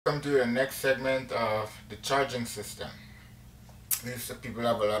welcome to the next segment of the charging system. People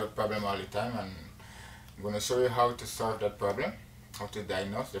have a lot of problem all the time, and I'm going to show you how to solve that problem, how to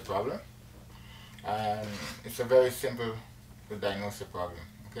diagnose the problem. And it's a very simple to diagnose the problem.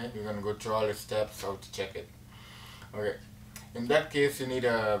 Okay, we're going to go through all the steps how to check it. Okay, in that case you need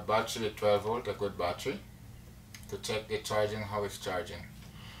a battery with 12 volt, a good battery, to check the charging, how it's charging.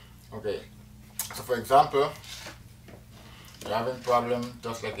 Okay, so for example, you're having problem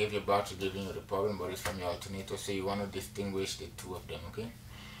just like if your battery giving you the problem, but it's from your alternator, so you want to distinguish the two of them. Okay,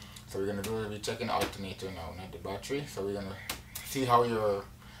 so we're going to do, we're checking alternator now, not the battery. So we're going to see how your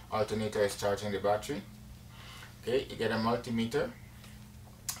alternator is charging the battery. Okay, you get a multimeter,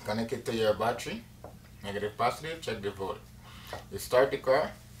 connect it to your battery, negative positive, check the volt. You start the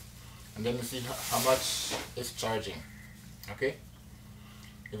car and then you see how much it's charging. Okay,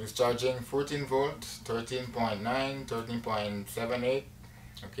 if it's charging 14 volts, 13.9, 13.78,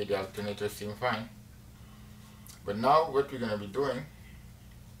 okay, the alternator seems fine. But now what we're going to be doing,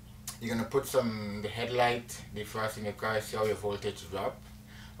 you're going to put the headlight defrost in your car, see how your voltage drop,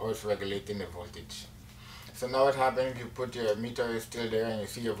 or it's regulating the voltage. So now what happens if you put your meter is still there and you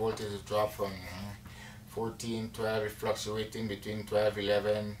see your voltage drop from 14, 12, it's fluctuating between 12,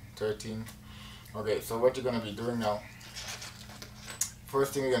 11, 13. Okay, so what you're going to be doing now,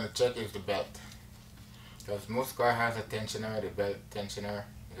 first thing you're going to check is the belt, because most car has a tensioner. The belt tensioner,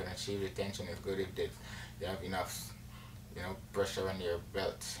 you're going to achieve the tension is good if you have enough pressure on your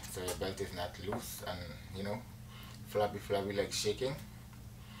belt, so your belt is not loose and flabby like shaking.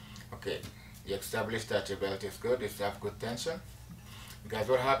 Okay, you establish that your belt is good, it's have good tension, because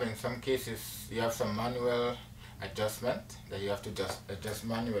what happens in some cases you have some manual adjustment that you have to just adjust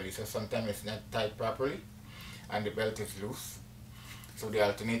manually, so sometimes it's not tight properly and the belt is loose. So the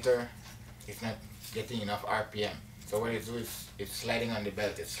alternator is not getting enough RPM. So what it does is it's sliding on the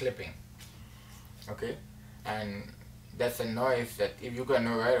belt, it's slipping. Okay, and that's a noise that if you can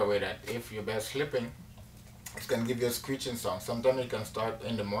know right away that if your belt's slipping, it's going to give you a screeching sound. Sometimes it can start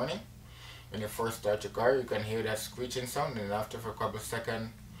in the morning when you first start your car, you can hear that screeching sound, and after for a couple of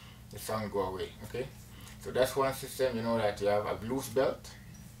seconds the sound go away. Okay, so that's one system. You know that you have a loose belt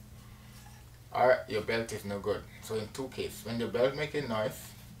or your belt is no good. So in two cases, when the belt making noise,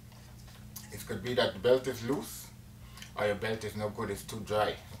 it could be that the belt is loose or your belt is no good, it's too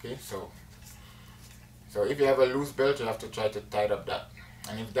dry. Okay, so if you have a loose belt, you have to try to tighten up that.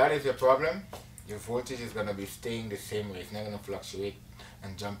 And if that is your problem, your voltage is going to be staying the same way. It's not going to fluctuate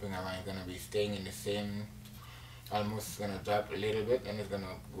and jumping around. It's going to be staying in the same, almost going to drop a little bit and it's going to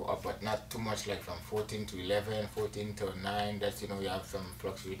go up, but not too much, like from 14 to 11, 14 to 9. That's, you have some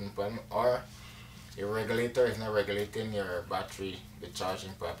fluctuating problem, or your regulator is not regulating your battery, the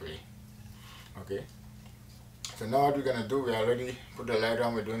charging properly. Okay, so now what we're going to do, we already put the light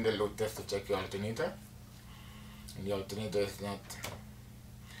on, we're doing the load test to check your alternator, and the alternator is not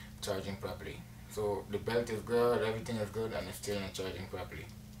charging properly. So the belt is good, everything is good, and it's still not charging properly.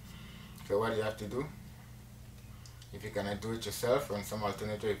 So what you have to do, if you cannot do it yourself, on some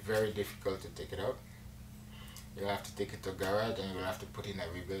alternator it's very difficult to take it out, you'll have to take it to a garage and you'll have to put in a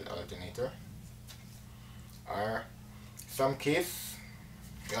rebuilt alternator. Or some case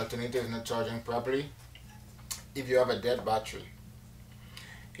the alternator is not charging properly if you have a dead battery.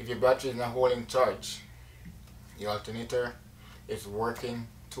 If your battery is not holding charge, your alternator is working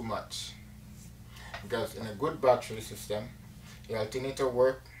too much. Because in a good battery system, the alternator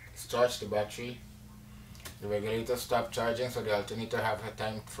works, charge the battery, the regulator stop charging, so the alternator have a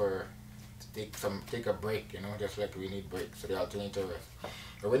time to take a break, just like we need breaks, so the alternator rests.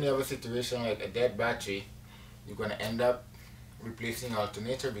 But when you have a situation like a dead battery, you're going to end up replacing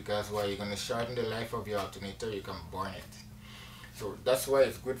alternator, because while you're going to shorten the life of your alternator, you can burn it. So that's why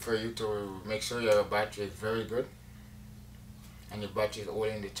it's good for you to make sure your battery is very good and your battery is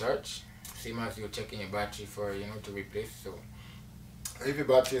holding the charge, same as you're checking your battery for to replace. So if your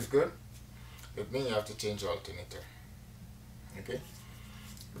battery is good, it means you have to change your alternator. Okay,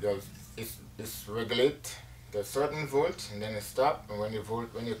 because it's regulate the certain volt and then it stop, and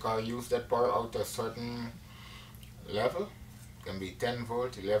when your car use that power out to a certain level, it can be 10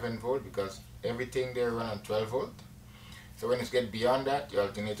 volt, 11 volt, because everything there run on 12 volt. So when it gets beyond that, your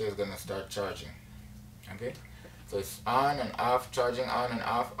alternator is going to start charging. Okay, so it's on and off, charging on and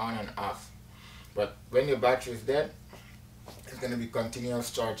off, on and off. But when your battery is dead, it's going to be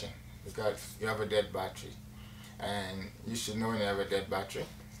continuous charging, because you have a dead battery. And you should know when you have a dead battery,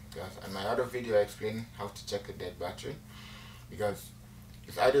 because in my other video I explained how to check a dead battery. Because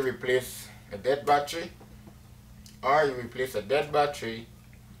it's either replace a dead battery, or you replace a dead battery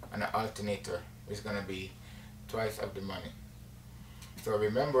and an alternator, which is going to be twice of the money. So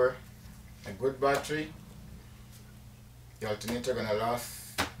remember, a good battery, the alternator gonna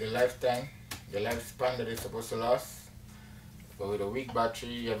last the lifetime, the lifespan that it's supposed to last. But with a weak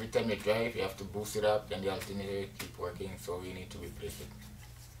battery, every time you drive, you have to boost it up, and the alternator keep working, so we need to replace it.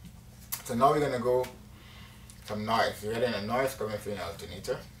 So now we're gonna go some noise. You're getting a noise coming from the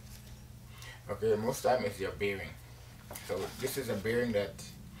alternator. Okay, most time it's your bearing. So this is a bearing that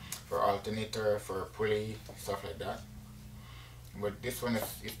for alternator, for pulley, stuff like that. But this one is,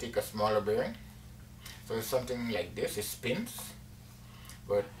 you take a smaller bearing. So it's something like this, it spins.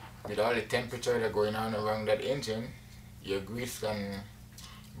 But with all the temperature that going on around that engine, your grease can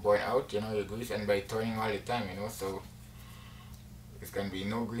burn out, you know, your grease, and by turning all the time, you know, so it's gonna be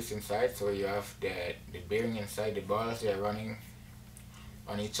no grease inside, so you have the bearing inside, the balls, they're running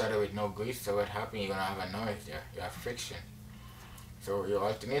on each other with no grease. So what happens, you're gonna have a noise there, you have friction. So your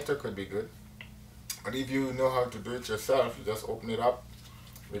alternator could be good, but if you know how to do it yourself, you just open it up,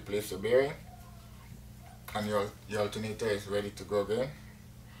 replace your bearing, and your alternator is ready to go again.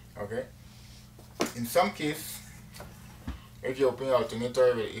 Okay, in some case, if you open your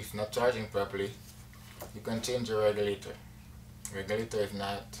alternator, it's not charging properly, you can change your regulator. Regulator is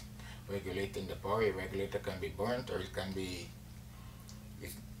not regulating the power. Your regulator can be burnt, or it can be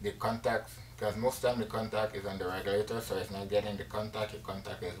the contact, because most time the contact is on the regulator, so it's not getting the contact. Your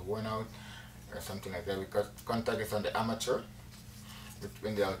contact is worn out or something like that, because contact is on the armature.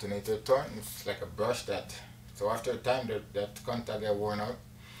 When the alternator turns, it's like a brush that, so after a time that contact gets worn out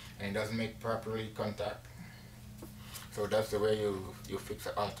and it doesn't make properly contact. So that's the way you fix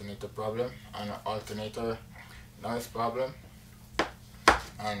an alternator problem. And an alternator noise problem,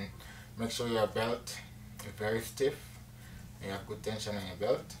 and make sure your belt is very stiff, you have good tension on your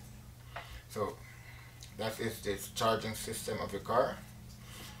belt. So that is the charging system of your car,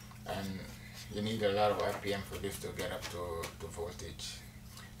 and you need a lot of RPM for this to get up to voltage.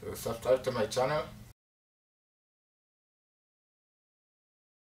 So subscribe to my channel,